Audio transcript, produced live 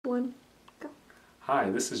Hi,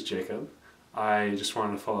 this is Jacob. I just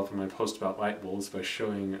wanted to follow up on my post about light bulbs by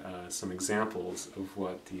showing some examples of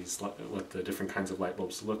what the different kinds of light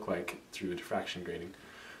bulbs look like through diffraction grating.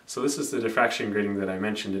 So this is the diffraction grating that I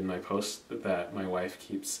mentioned in my post that my wife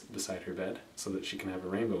keeps beside her bed so that she can have a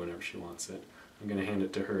rainbow whenever she wants it. I'm going to hand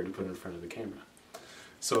it to her to put in front of the camera.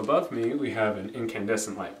 So above me we have an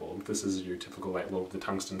incandescent light bulb. This is your typical light bulb with the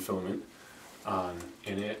tungsten filament, and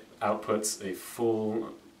it outputs a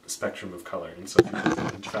full spectrum of color. And so if you put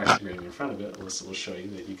the diffraction grating in front of it, Alyssa will show you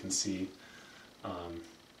that you can see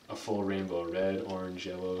a full rainbow: red, orange,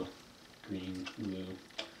 yellow, green, blue.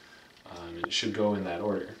 And it should go in that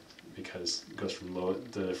order because it goes from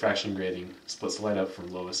the diffraction grating splits the light up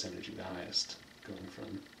from lowest energy to highest, going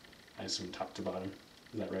from, I assume, top to bottom.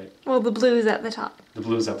 Is that right? Well, the blue is at the top. The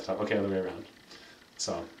blue is at the top. Okay, other way around.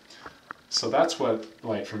 So that's what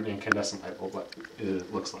light from an incandescent light bulb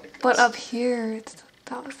looks like. But up here,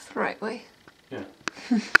 that was the right way. Yeah.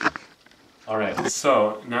 Alright,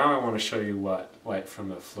 so now I want to show you what light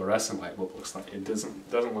from a fluorescent light bulb looks like. It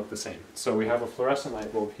doesn't look the same. So we have a fluorescent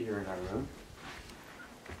light bulb here in our room.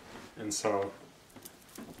 And so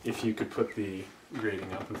if you could put the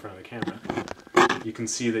grating up in front of the camera, you can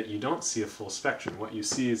see that you don't see a full spectrum. What you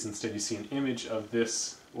see is instead you see an image of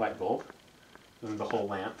this light bulb and the whole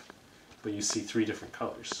lamp, but you see three different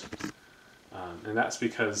colors. And that's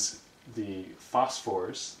because the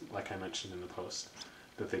phosphors, like I mentioned in the post,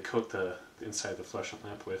 that they coat the inside of the fluorescent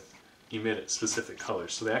lamp with, emit specific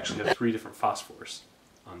colors. So they actually have three different phosphors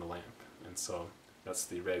on the lamp. And so that's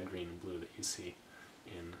the red, green, and blue that you see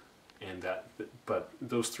but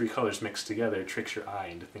those three colors mixed together tricks your eye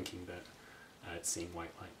into thinking that it's seeing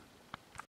white light.